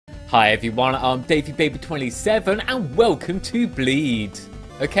Hi everyone, I'm DavyBaby27 and welcome to Bleed.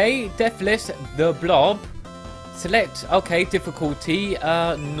 Okay, Deathless, the Blob. Select, okay, difficulty,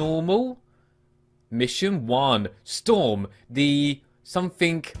 normal. Mission 1, Storm the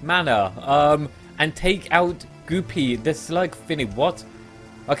something manor, and take out Goopy, the slug thingy, what?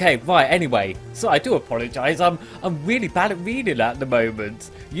 Okay, right, anyway, so I do apologise, I'm really bad at reading at the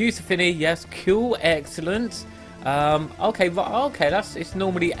moment. Use the thingy, yes, cool, excellent. Okay, right, okay, it's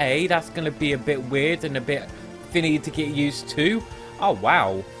normally A, that's going to be a bit weird and a bit thinny to get used to. Oh,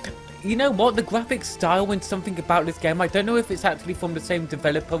 wow. You know what, the graphic style and something about this game, I don't know if it's actually from the same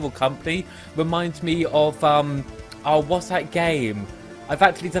developer or company, reminds me of, oh, what's that game? I've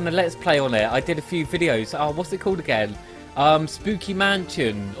actually done a Let's Play on it, I did a few videos, oh, what's it called again? Spooky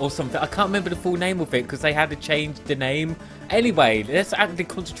Mansion or something. I can't remember the full name of it because they had to change the name. Anyway, let's actually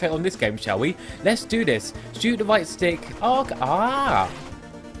concentrate on this game, shall we? Let's do this. Shoot the right stick. Oh,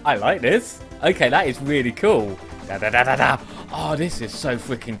 I like this. Okay, that is really cool. Da, da, da, da, da. Oh, this is so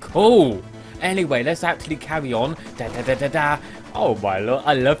freaking cool. Anyway, let's actually carry on. Da, da, da, da, da. Oh my lord,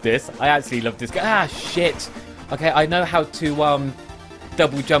 I love this. I actually love this game. Ah, shit. Okay, I know how to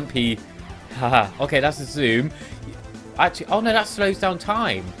double jumpy. Haha. Okay, that's a zoom. Actually, oh no, that slows down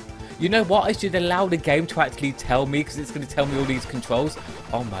time. You know what? I should allow the game to actually tell me because it's going to tell me all these controls.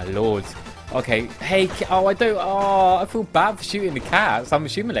 Oh my lord. Okay. Hey, oh, I feel bad for shooting the cats. I'm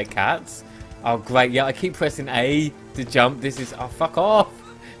assuming they're cats. Oh, great. Yeah, I keep pressing A to jump. This is, oh, fuck off.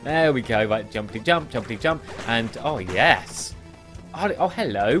 There we go. Right, jumpity jump. And, oh, yes. Oh,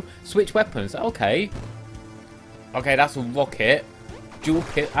 hello. Switch weapons. Okay. Okay, that's a rocket.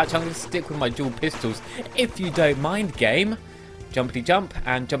 Actually, I'm going to stick with my dual pistols, if you don't mind, game. Jumpity jump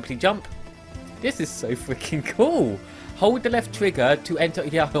and jumpity jump. This is so freaking cool. Hold the left trigger to enter.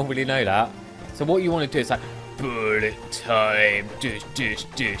 Yeah, I don't really know that. So what you want to do is like, bullet time.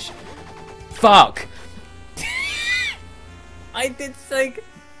 Dish. Fuck. I did say.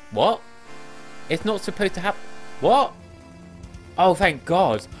 What? It's not supposed to happen. What? Oh, thank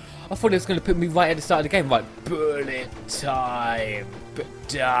God. I thought it was going to put me right at the start of the game. Like, bullet time.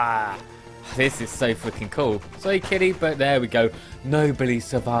 This is so freaking cool. Sorry, kitty, but there we go. Nobody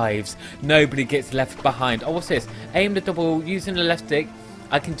survives. Nobody gets left behind. Oh, what's this? Aim the double, using the left stick.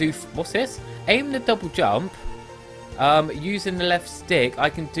 I can do, what's this? Aim the double jump. Using the left stick, I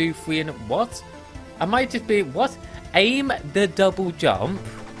can do 3 and, what? I might just be, what? Aim the double jump.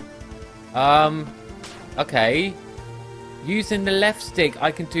 Okay. Using the left stick,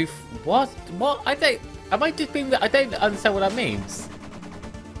 I can do, what? What? I don't understand what that means.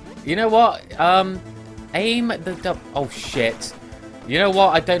 You know what? Aim the double. Oh shit! You know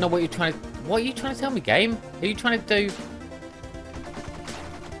what? I don't know what you're trying to. What are you trying to tell me, game? Are you trying to do?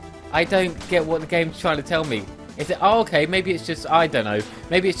 I don't get what the game's trying to tell me. Is it? Oh, okay. Maybe it's just. I don't know.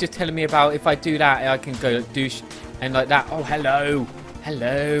 Maybe it's just telling me about if I do that, I can go douche and like that. Oh, hello.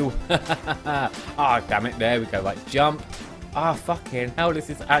 Ah, damn it! There we go. Right, jump. Ah, fucking hell! This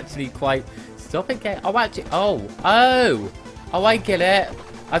is actually quite. Stop it, game. Oh, actually. Oh, I get it.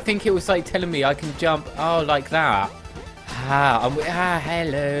 I think it was like telling me I can jump. Oh, like that.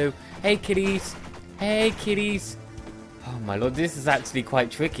 Hello. Hey, kitties. Oh, my lord. This is actually quite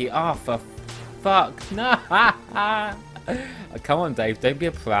tricky. Oh, for fuck. No. Oh, come on, Dave. Don't be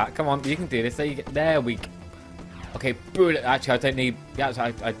a prat. Come on. You can do this. There we go. Okay, bullet. Actually, I don't need.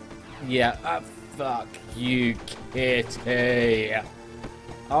 Yeah. Fuck you, kitty.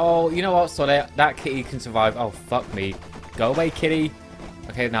 Oh, you know what? Sorry. That kitty can survive. Oh, fuck me. Go away, kitty.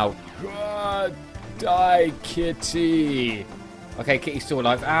 Okay, now. Die, kitty. Okay, kitty's still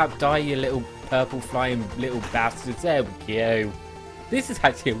alive. Die, you little purple flying little bastards. There we go. This is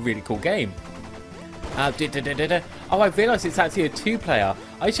actually a really cool game. Oh, I realised it's actually a 2-player.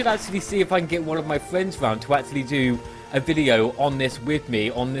 I should actually see if I can get one of my friends round to actually do a video on this with me,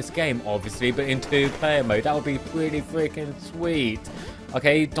 on this game, obviously, but in 2-player mode. That would be pretty freaking sweet.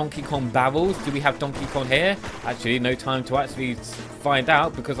 Okay, Donkey Kong barrels. Do we have Donkey Kong here? Actually, no time to actually find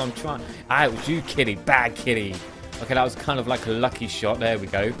out because I'm trying. Ah, it was you, kitty. Bad kitty. Okay, that was kind of like a lucky shot. There we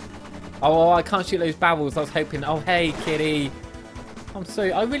go. Oh, I can't shoot those barrels. I was hoping. Oh, hey, kitty. I'm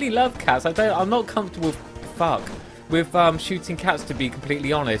sorry. I really love cats. I'm not comfortable with shooting cats, to be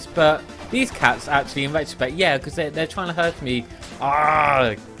completely honest. But these cats, actually, in retrospect, yeah, because they're trying to hurt me.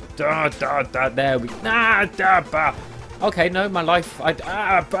 Ah, there we. Okay, no, my life.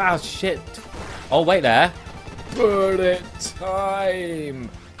 Shit. Oh, wait there. Bullet time.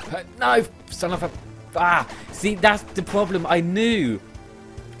 No, son of a. See, that's the problem. I knew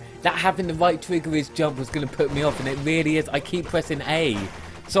that having the right trigger is jump was going to put me off, and it really is. I keep pressing A.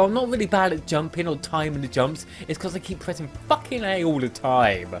 So I'm not really bad at jumping or timing the jumps. It's because I keep pressing fucking A all the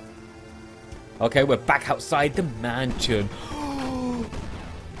time. Okay, we're back outside the mansion.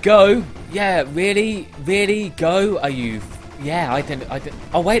 Go. Yeah, really? Really? Go? Are you... Yeah, I didn't...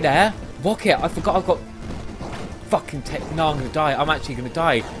 Oh, wait there. Rocket. I forgot I've got... Fucking No, I'm going to die. I'm actually going to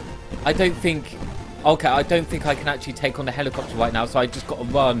die. I don't think... Okay, I don't think I can actually take on the helicopter right now, so I just got to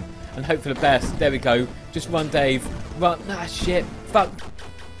run and hope for the best. There we go. Just run, Dave. Run. Ah, shit. Fuck.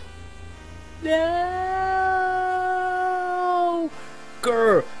 No!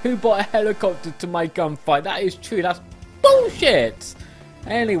 Grr. Who bought a helicopter to my gunfight? That is true. That's bullshit.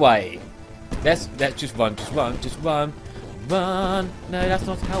 Anyway, let's just run. Just run. Run. No, that's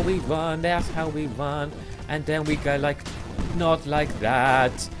not how we run. That's how we run. And then we go like, not like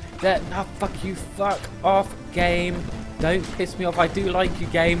that. Now, fuck you. Fuck off, game. Don't piss me off. I do like you,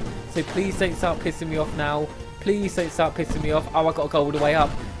 game. So please don't start pissing me off now. Please don't start pissing me off. Oh, I gotta go all the way up.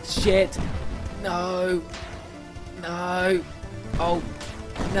 Shit. No. No. Oh.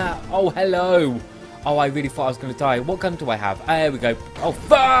 No. Oh, hello. Oh, I really thought I was gonna die. What gun do I have? There we go. Oh,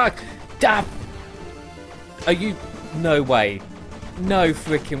 fuck. Damn. Are you... No way. No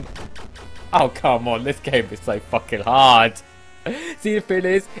freaking... Oh, come on. This game is so fucking hard. See, the thing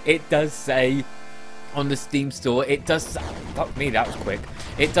is, it does say on the Steam store, it does... Fuck me, that was quick.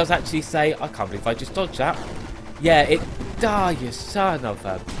 It does actually say... I can't believe I just dodged that. Yeah, it... Ah, you son of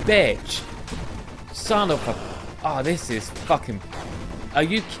a bitch. Son of a... Oh, this is fucking... Are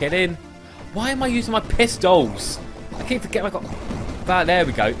you kidding? Why am I using my pistols? I keep forgetting I got... Ah, there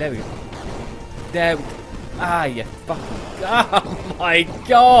we go. There we go. There we go. Ah, you fucking... Oh, my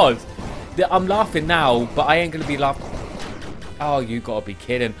God. I'm laughing now, but I ain't going to be laughing... Oh, you gotta be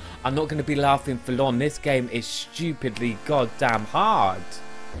kidding. I'm not going to be laughing for long. This game is stupidly goddamn hard.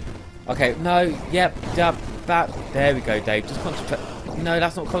 Okay, no, yep, there we go, Dave. Just concentrate. No,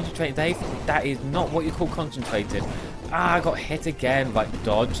 that's not concentrating, Dave. That is not what you call concentrated. Ah, I got hit again. Right,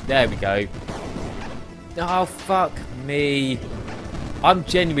 dodge. There we go. Oh, fuck me. I'm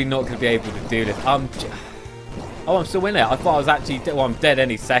genuinely not going to be able to do this. Oh, I'm still in it. I thought I was actually... Well, I'm dead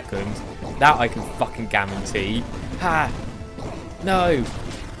any second. That I can fucking guarantee. Ha. No.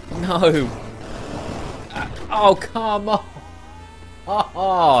 No. Oh, come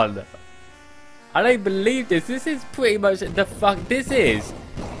on. I don't believe this. This is pretty much the fuck. This is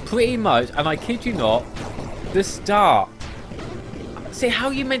pretty much, and I kid you not, the start. See, how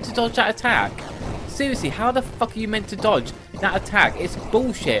are you meant to dodge that attack? Seriously, how the fuck are you meant to dodge that attack? It's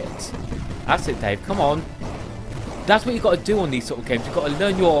bullshit. That's it, Dave. Come on. That's what you've got to do on these sort of games. You've got to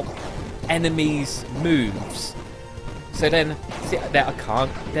learn your enemies' moves. So then, see, there I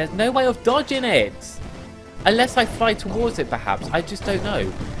can't. There's no way of dodging it. Unless I fly towards it, perhaps. I just don't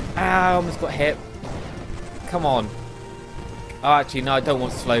know. I almost got hit. Come on. Oh, actually, no, I don't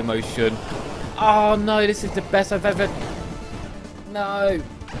want slow motion. Oh, no, this is the best I've ever... No.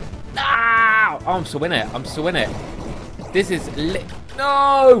 Ah! Oh, I'm still in it. I'm still in it. This is lit.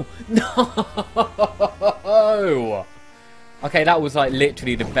 No! No! Okay, that was like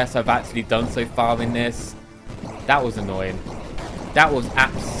literally the best I've actually done so far in this. That was annoying. That was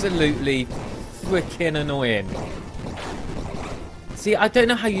absolutely freaking annoying. See, I don't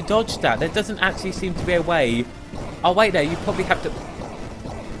know how you dodged that. There doesn't actually seem to be a way. Oh, wait there. You probably have to...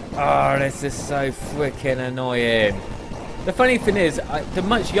 Oh, this is so freaking annoying. The funny thing is, the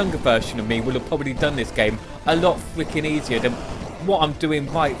much younger version of me would have probably done this game a lot freaking easier than what I'm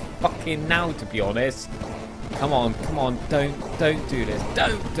doing right fucking now, to be honest. Come on, don't do this.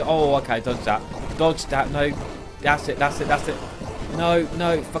 Oh, okay, dodge that. Dodge that, no. That's it. No,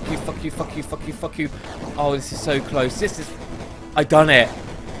 fuck you. Oh, this is so close. I done it.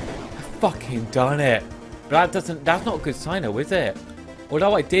 I fucking done it. But that's not a good sign though, is it?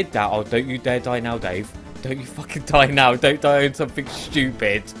 Although I did that. Oh, don't you dare die now, Dave. Don't you fucking die now. Don't die on something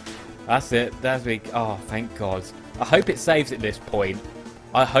stupid. That's it. That's me. Oh, thank God. I hope it saves at this point.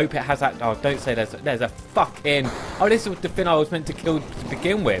 I hope it has that. Oh, don't say there's a fucking... Oh, this was the thing I was meant to kill to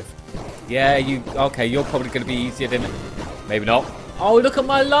begin with. Yeah, okay, you're probably going to be easier than... Maybe not. Oh, look at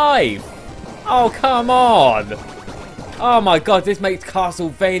my life. Oh, come on. Oh, my God, this makes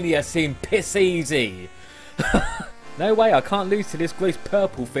Castlevania seem piss easy. No way, I can't lose to this gross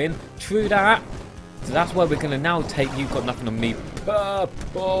purple thing. True that. So that's why we're going to now take You've Got Nothing on Me.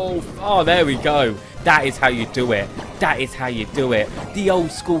 Purple. Oh, there we go. That is how you do it. That is how you do it. The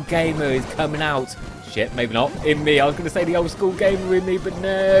old school gamer is coming out. Shit, maybe not. In me. I was going to say the old school gamer in me, but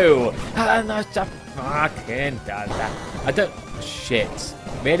no. I'm not fucking done that. I don't... Shit.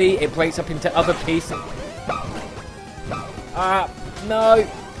 Really? It breaks up into other pieces. No.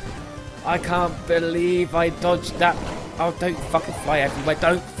 I can't believe I dodged that. Oh, don't fucking fly everywhere.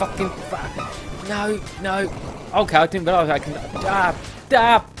 Don't fucking fly. No. Okay, I didn't realise I can...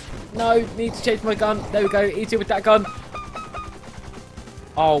 No, need to change my gun. There we go. Easier with that gun.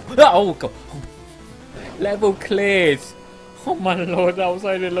 Oh, oh god. Level cleared. Oh my lord, that was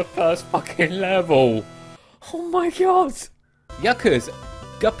only the first fucking level. Oh my god. Yuckers,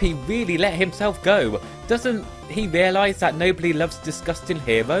 Guppy really let himself go. Doesn't he realise that nobody loves disgusting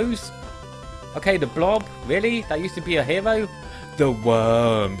heroes? Okay, the Blob, really? That used to be a hero? The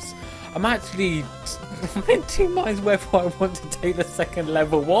Worms. I'm actually in 2 minds whether I want to take the second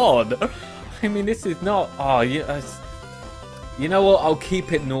level on. I mean, this is not... Oh, you know what? I'll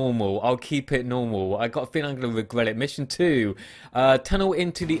keep it normal. I'll keep it normal. I got a feeling I'm going to regret it. Mission 2. Tunnel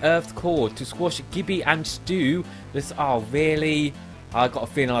into the Earth's core to squash Gibby and Stu. This... Oh, really? I got a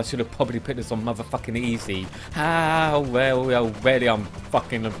feeling I should have probably put this on motherfucking easy. Ah, well, really, I'm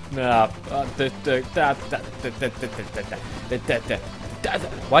fucking... Why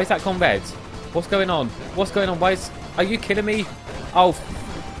is that gone red? What's going on? What's going on? Why is... Are you kidding me? Oh,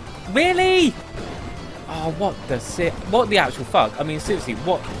 really? Oh, what the actual fuck? I mean, seriously,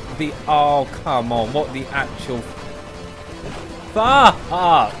 what the... Oh, come on. What the actual... Fuck!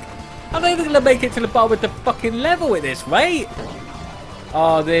 I'm not even going to make it to the bottom of the fucking level at this rate.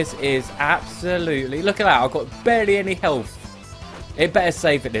 Oh, this is absolutely... Look at that. I've got barely any health. It better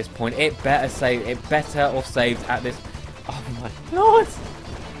save at this point. It better save. It better or saved at this... Oh, my lord.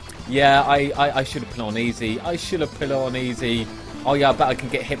 Yeah, I should have put it on easy. I should have put it on easy. Oh, yeah, I bet I can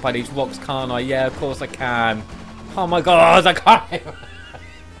get hit by these rocks, can't I? Yeah, of course I can. Oh, my God. I can't.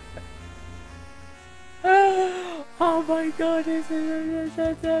 Oh, my God. You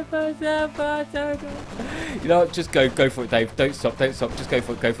know what? Just go for it, Dave. Don't stop. Just go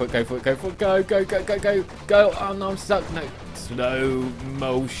for it. Go. Oh, no, I'm stuck. No. Slow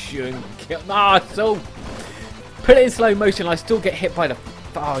motion kill. Ah, so... Put it in slow motion. I still get hit by the...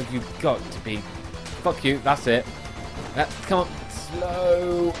 Oh, you've got to be... Fuck you. That's it. Come on.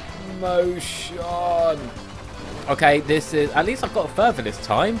 Slow motion. Okay, this is... At least I've got further this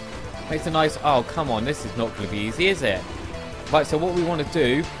time. Makes a nice... Oh, come on. This is not going to be easy, is it? Right, so what we want to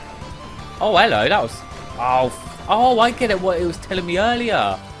do... Oh, hello. That was... Oh, I get it. What it was telling me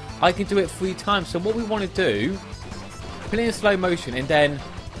earlier. I can do it 3 times. So what we want to do... Put it in slow motion and then...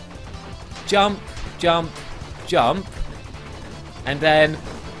 Jump. And then...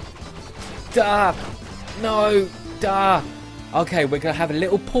 Duh. No. Duh. Okay, we're going to have a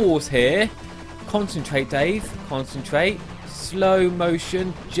little pause here. Concentrate, Dave. Concentrate. Slow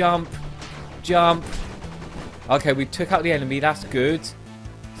motion. Jump. Okay, we took out the enemy. That's good.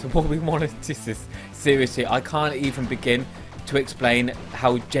 So what we want to... This is... Seriously, I can't even begin to explain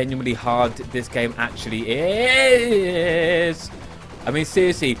how genuinely hard this game actually is. I mean,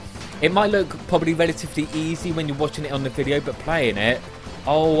 seriously... It might look probably relatively easy when you're watching it on the video, but playing it,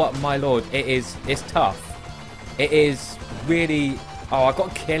 oh my lord, it's tough. It is really... Oh, I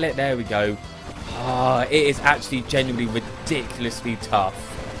got to kill it. There we go. Oh, it is actually genuinely ridiculously tough.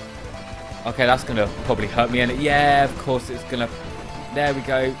 Okay, that's going to probably hurt me. And yeah, of course it's going to... There we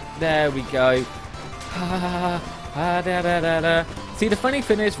go. See, the funny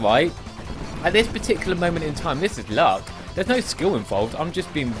thing is, right, at this particular moment in time, this is luck. There's no skill involved. I'm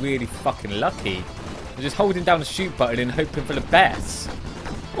just being really fucking lucky. I'm just holding down the shoot button and hoping for the best.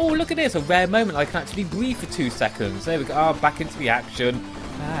 Oh, look at this. A rare moment. I can actually breathe for 2 seconds. There we go. Oh, back into the action.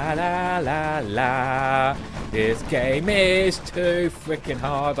 La, la, la, la. This game is too freaking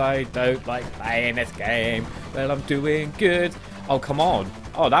hard. I don't like playing this game. Well, I'm doing good. Oh, come on.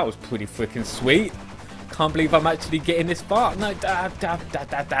 Oh, that was pretty freaking sweet. Can't believe I'm actually getting this far. No,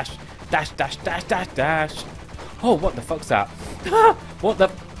 dash. Oh, what the fuck's that? What the...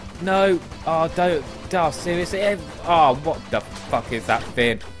 No. Oh, don't... Oh, seriously? Oh, what the fuck is that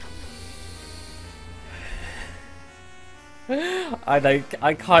thing? I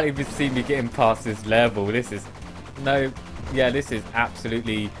can't even see me getting past this level. This is... No. Yeah, this is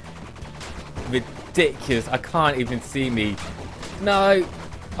absolutely ridiculous. I can't even see me. No.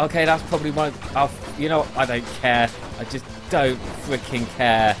 Okay, that's probably one... Oh, you know what? I don't care. I just don't freaking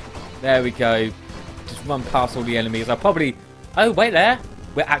care. There we go. Just run past all the enemies. I'll probably... Oh, wait there.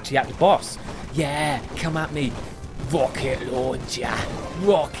 We're actually at the boss. Yeah, come at me. Rocket launcher.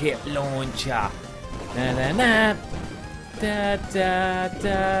 Na-na-na.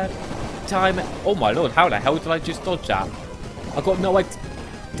 Da-da-da. Time. Oh, my lord. How the hell did I just dodge that? I've got no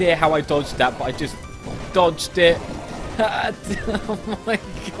idea how I dodged that, but I just dodged it. Oh, my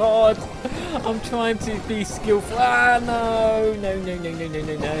God. I'm trying to be skillful. Ah, no. No.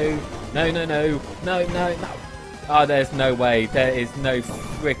 Oh, there's no way. There is no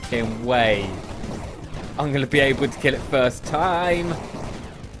freaking way I'm going to be able to kill it first time.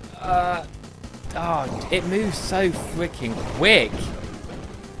 Oh, it moves so freaking quick.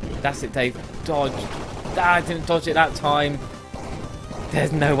 That's it, Dave. Dodge. Ah, I didn't dodge it that time.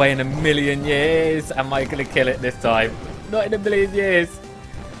 There's no way in a million years am I going to kill it this time. Not in a million years.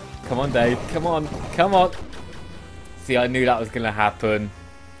 Come on, Dave. Come on. Come on. See, I knew that was going to happen.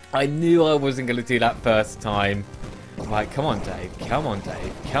 I knew I wasn't going to do that first time. Right, come on, Dave. Come on,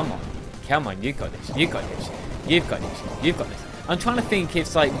 Dave. Come on. Come on. You got this. You got this. You've got this. You've got this. I'm trying to think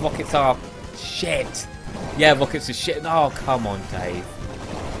if, like, rockets are shit. Yeah, rockets are shit. Oh, come on, Dave.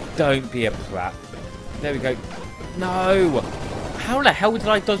 Don't be a brat. There we go. No. How the hell did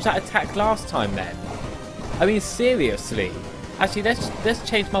I dodge that attack last time, then? I mean, seriously. Actually, let's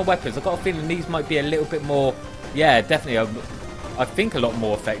change my weapons. I've got a feeling these might be a little bit more... Yeah, definitely. I think a lot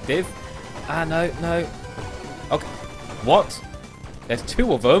more effective. Ah, no. Okay. What? There's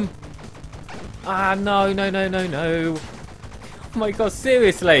two of them. Ah, no. Oh my god,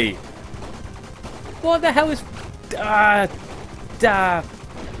 seriously. What the hell is...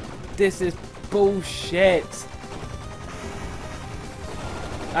 This is bullshit.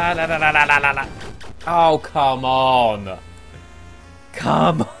 Oh, come on.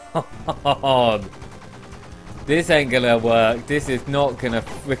 Come on. This ain't gonna work. This is not gonna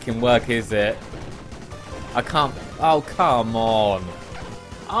freaking work, is it? I can't... Oh, come on.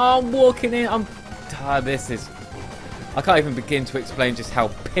 I'm walking in. This is... I can't even begin to explain just how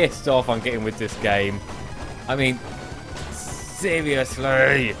pissed off I'm getting with this game. I mean,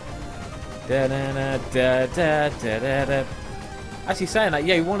 seriously. Actually, saying that,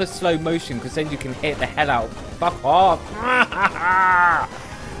 yeah, you want a slow motion because then you can hit the hell out. Fuck off.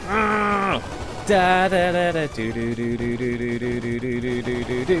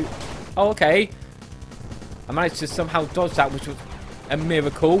 Oh, okay. I managed to somehow dodge that, which was a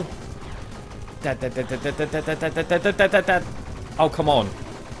miracle. Oh, come on.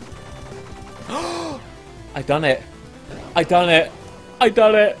 I done it. I done it. I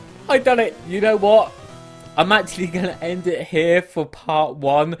done it. I done it. You know what? I'm actually going to end it here for part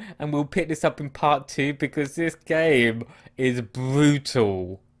 1, and we'll pick this up in part 2 because this game is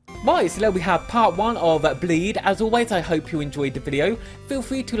brutal. Right, so there we have part 1 of Bleed. As always, I hope you enjoyed the video. Feel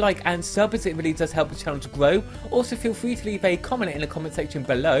free to like and sub as it really does help the channel to grow. Also, feel free to leave a comment in the comment section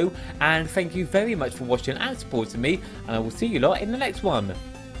below. And thank you very much for watching and supporting me. And I will see you lot in the next one.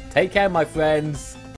 Take care, my friends.